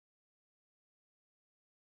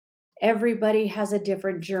everybody has a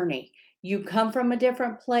different journey. You come from a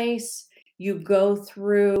different place, you go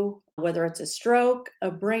through, whether it's a stroke, a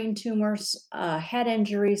brain tumor, a head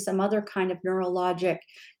injury, some other kind of neurologic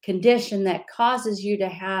condition that causes you to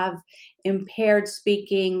have impaired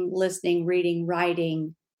speaking, listening, reading,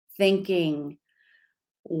 writing, thinking,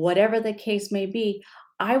 whatever the case may be.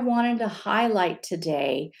 I wanted to highlight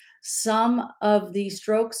today some of the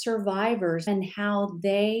stroke survivors and how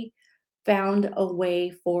they found a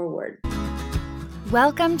way forward.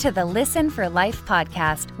 Welcome to the Listen for Life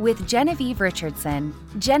podcast with Genevieve Richardson.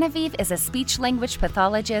 Genevieve is a speech-language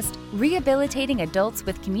pathologist rehabilitating adults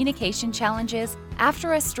with communication challenges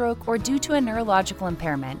after a stroke or due to a neurological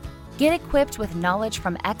impairment. Get equipped with knowledge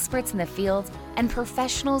from experts in the field and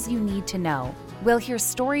professionals you need to know. We'll hear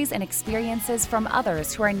stories and experiences from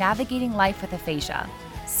others who are navigating life with aphasia.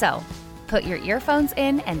 So, put your earphones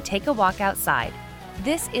in and take a walk outside.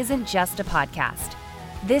 This isn't just a podcast.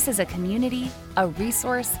 This is a community, a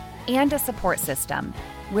resource, and a support system.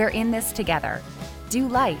 We're in this together. Do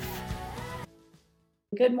life.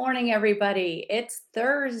 Good morning, everybody. It's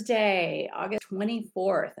Thursday, August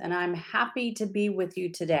 24th, and I'm happy to be with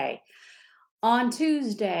you today. On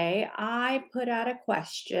Tuesday, I put out a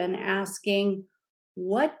question asking,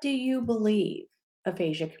 what do you believe,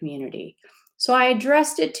 aphasia community? So I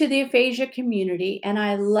addressed it to the aphasia community, and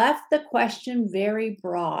I left the question very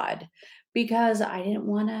broad because I didn't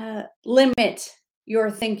want to limit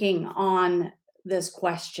your thinking on this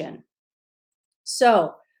question.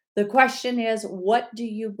 So the question is, what do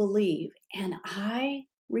you believe? And I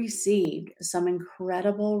received some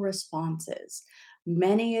incredible responses.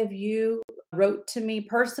 Many of you wrote to me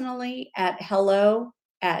personally at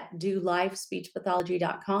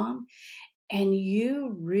hello@dolifespeechpathology.com, and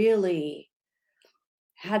you really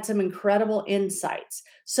had some incredible insights.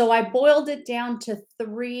 So I boiled it down to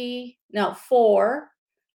four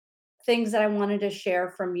things that I wanted to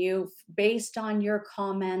share from you based on your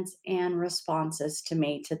comments and responses to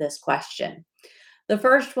me to this question. The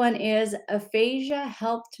first one is, aphasia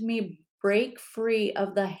helped me break free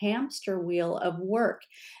of the hamster wheel of work.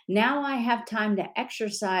 Now I have time to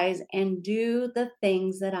exercise and do the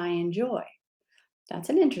things that I enjoy. That's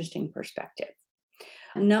an interesting perspective.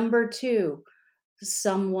 Number two,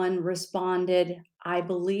 someone responded, I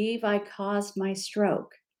believe I caused my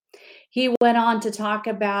stroke. He went on to talk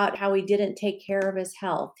about how he didn't take care of his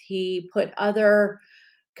health. He put other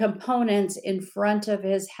components in front of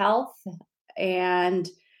his health, and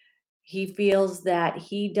he feels that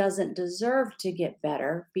he doesn't deserve to get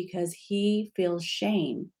better because he feels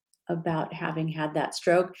shame about having had that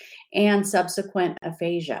stroke and subsequent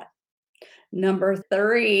aphasia. Number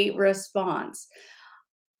three response,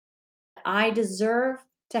 I deserve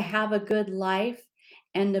to have a good life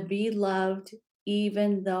and to be loved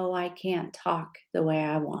even though I can't talk the way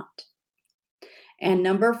I want. And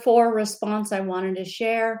number four response I wanted to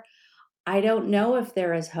share, I don't know if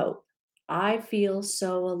there is hope. I feel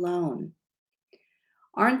so alone.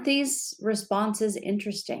 Aren't these responses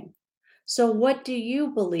interesting? So what do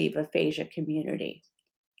you believe, aphasia community?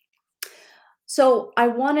 So I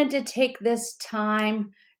wanted to take this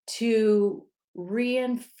time to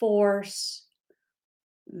reinforce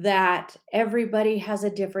that everybody has a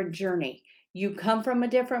different journey. You come from a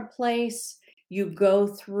different place, you go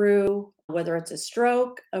through, whether it's a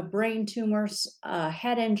stroke, a brain tumor, a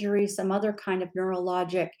head injury, some other kind of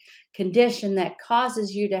neurologic condition that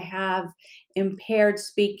causes you to have impaired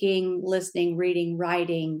speaking, listening, reading,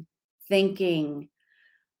 writing, thinking,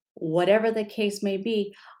 whatever the case may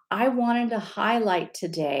be. I wanted to highlight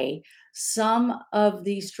today some of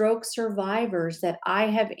the stroke survivors that I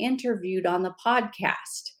have interviewed on the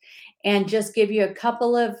podcast and just give you a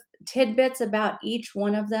couple of tidbits about each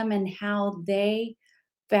one of them and how they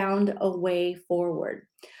found a way forward.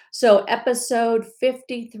 So episode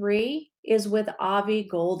 53 is with Avi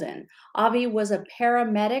Golden. Avi was a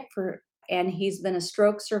paramedic and he's been a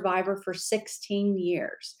stroke survivor for 16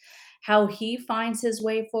 years. How he finds his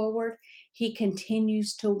way forward, he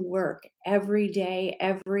continues to work every day,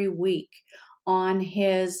 every week on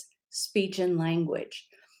his speech and language.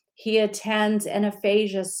 He attends an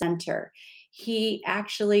aphasia center. He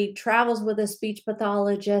actually travels with a speech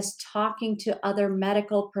pathologist talking to other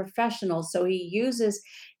medical professionals. So he uses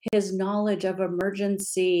his knowledge of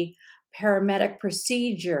emergency paramedic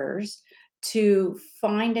procedures to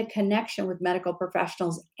find a connection with medical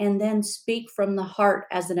professionals and then speak from the heart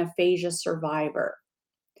as an aphasia survivor.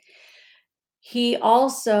 He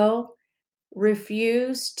also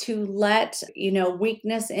refuse to let,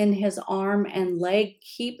 weakness in his arm and leg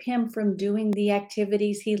keep him from doing the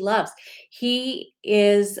activities he loves. He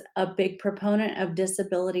is a big proponent of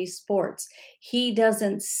disability sports. He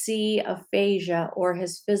doesn't see aphasia or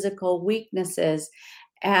his physical weaknesses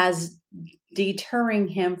as deterring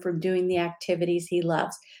him from doing the activities he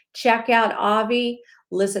loves. Check out Avi,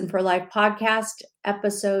 Listen for Life podcast,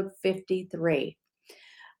 episode 53.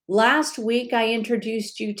 Last week, I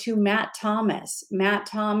introduced you to Matt Thomas. Matt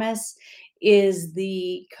Thomas is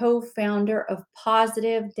the co-founder of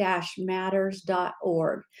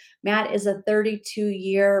positive-matters.org. Matt is a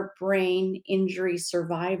 32-year brain injury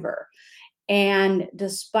survivor. And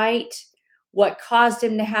despite what caused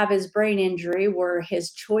him to have his brain injury were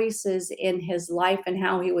his choices in his life and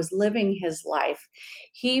how he was living his life,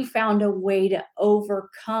 he found a way to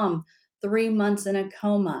overcome 3 months in a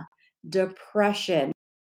coma, depression.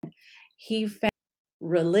 He found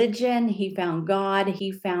religion, he found God,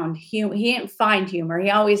 he found humor. He didn't find humor,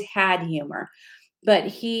 he always had humor, but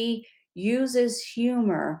he uses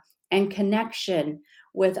humor and connection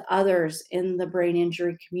with others in the brain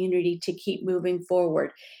injury community to keep moving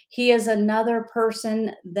forward. He is another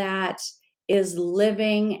person that is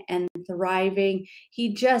living and thriving.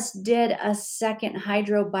 He just did a second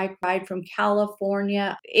hydro bike ride from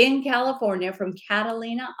California, from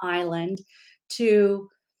Catalina Island to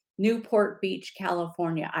Newport Beach,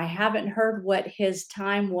 California. I haven't heard what his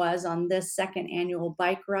time was on this second annual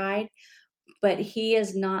bike ride, but he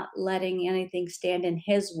is not letting anything stand in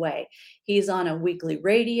his way. He's on a weekly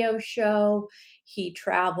radio show. He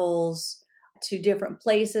travels to different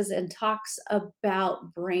places and talks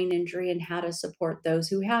about brain injury and how to support those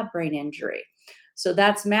who have brain injury. So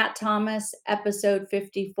that's Matt Thomas, episode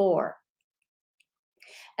 54.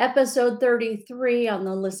 Episode 33 on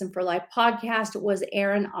the Listen for Life podcast was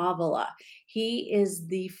Aaron Avila. He is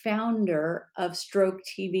the founder of Stroke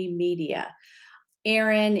TV Media.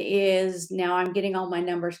 Aaron is, now I'm getting all my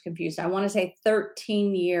numbers confused, I want to say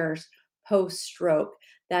 13 years post-stroke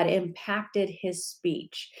that impacted his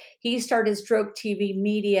speech. He started Stroke TV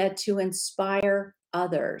Media to inspire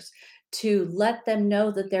others, to let them know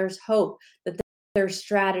that there's hope, that there's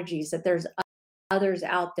strategies, that there's others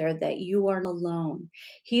out there, that you aren't alone.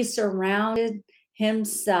 He surrounded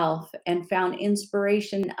himself and found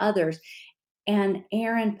inspiration in others. And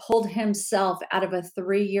Aaron pulled himself out of a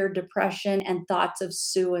 3-year depression and thoughts of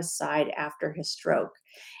suicide after his stroke.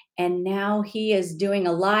 And now he is doing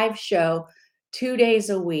a live show 2 days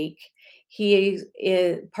a week. He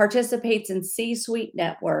participates in C-Suite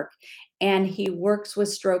Network, and he works with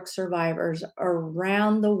stroke survivors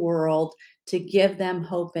around the world to give them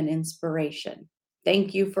hope and inspiration.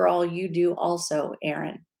 Thank you for all you do also,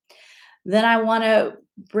 Aaron. Then I want to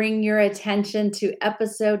bring your attention to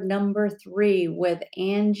episode number 3 with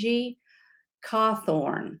Angie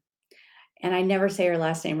Cawthorn. And I never say her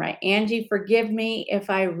last name right. Angie, forgive me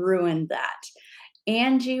if I ruined that.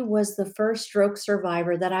 Angie was the first stroke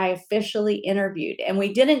survivor that I officially interviewed. And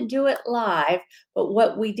we didn't do it live, but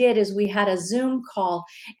what we did is we had a Zoom call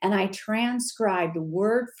and I transcribed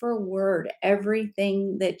word for word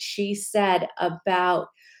everything that she said about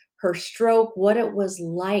her stroke, what it was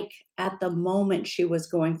like at the moment she was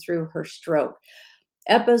going through her stroke.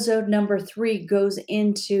 Episode number 3 goes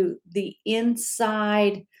into the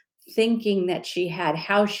inside thinking that she had,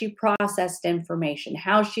 how she processed information,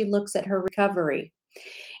 how she looks at her recovery.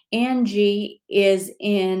 Angie is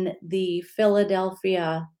in the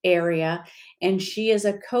Philadelphia area, and she is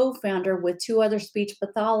a co-founder with 2 other speech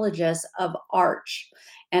pathologists of ARCH.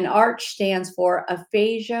 And ARCH stands for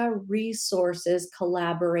Aphasia Resources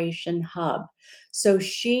Collaboration Hub. So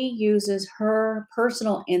she uses her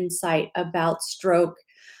personal insight about stroke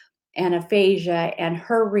and aphasia and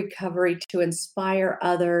her recovery to inspire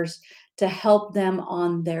others to help them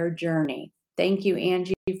on their journey. Thank you,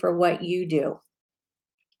 Angie, for what you do.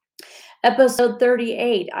 Episode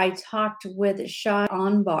 38, I talked with Shai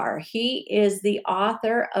Onbar. He is the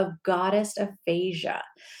author of Goddess Aphasia.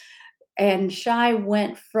 And Shai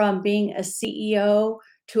went from being a CEO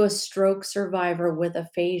to a stroke survivor with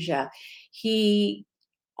aphasia. He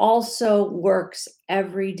also works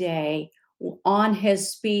every day on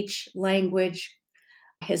his speech language,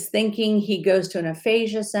 his thinking. He goes to an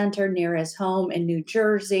aphasia center near his home in New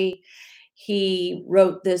Jersey. He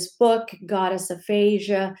wrote this book, Goddess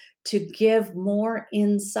Aphasia, to give more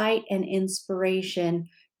insight and inspiration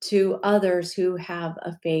to others who have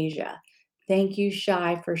aphasia. Thank you,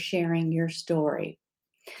 Shai, for sharing your story.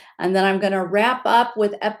 And then I'm going to wrap up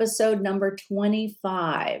with episode number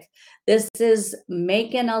 25. This is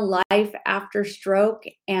Making a Life After Stroke,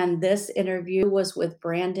 and this interview was with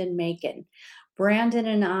Brandon Macon. Brandon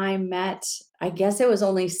and I met, I guess it was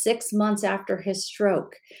only 6 months after his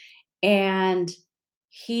stroke, and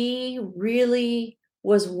he really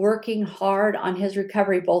was working hard on his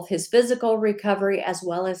recovery, both his physical recovery as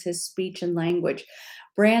well as his speech and language.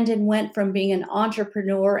 Brandon went from being an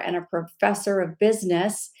entrepreneur and a professor of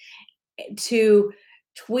business to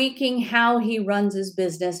tweaking how he runs his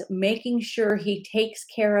business, making sure he takes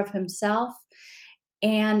care of himself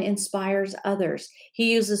and inspires others.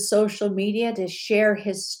 He uses social media to share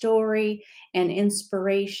his story and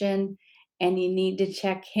inspiration, and you need to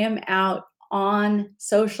check him out on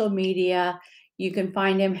social media. You can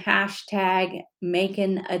find him hashtag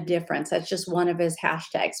making a difference. That's just one of his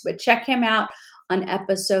hashtags, but check him out on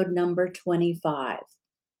episode number 25.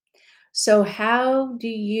 So, how do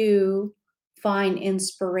you find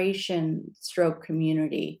inspiration, stroke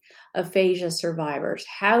community, aphasia survivors?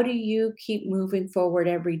 How do you keep moving forward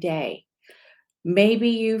every day? Maybe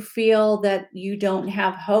you feel that you don't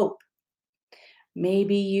have hope.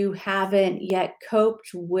 Maybe you haven't yet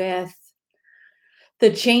coped with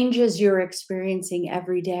the changes you're experiencing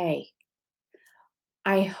every day.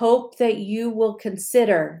 I hope that you will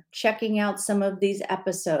consider checking out some of these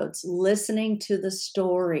episodes, listening to the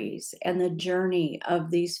stories and the journey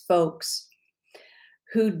of these folks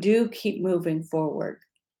who do keep moving forward.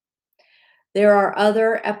 There are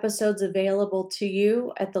other episodes available to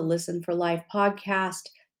you at the Listen for Life podcast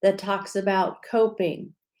that talks about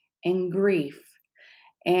coping and grief,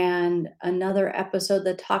 and another episode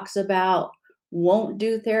that talks about won't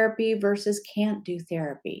do therapy versus can't do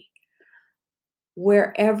therapy.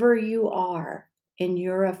 Wherever you are in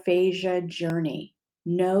your aphasia journey,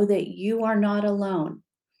 know that you are not alone.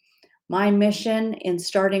 My mission in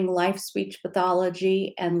starting Life Speech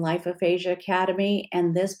Pathology and Life Aphasia Academy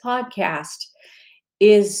and this podcast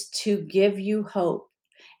is to give you hope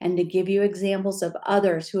and to give you examples of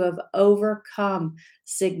others who have overcome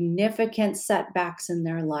significant setbacks in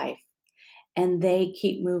their life and they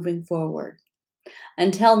keep moving forward.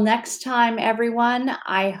 Until next time, everyone,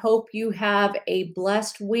 I hope you have a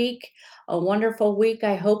blessed week, a wonderful week.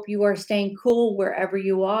 I hope you are staying cool wherever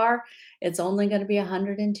you are. It's only going to be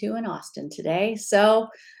 102 in Austin today. So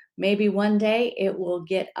maybe one day it will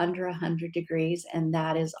get under 100 degrees, and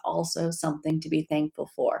that is also something to be thankful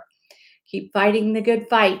for. Keep fighting the good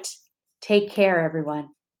fight. Take care, everyone.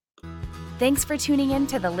 Thanks for tuning in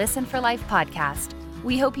to the Listen for Life podcast.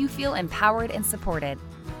 We hope you feel empowered and supported.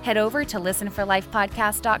 Head over to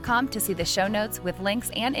listenforlifepodcast.com to see the show notes with links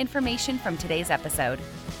and information from today's episode.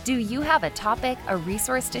 Do you have a topic, a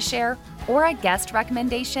resource to share, or a guest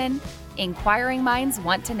recommendation? Inquiring minds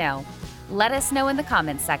want to know. Let us know in the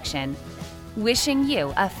comments section. Wishing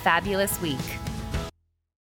you a fabulous week.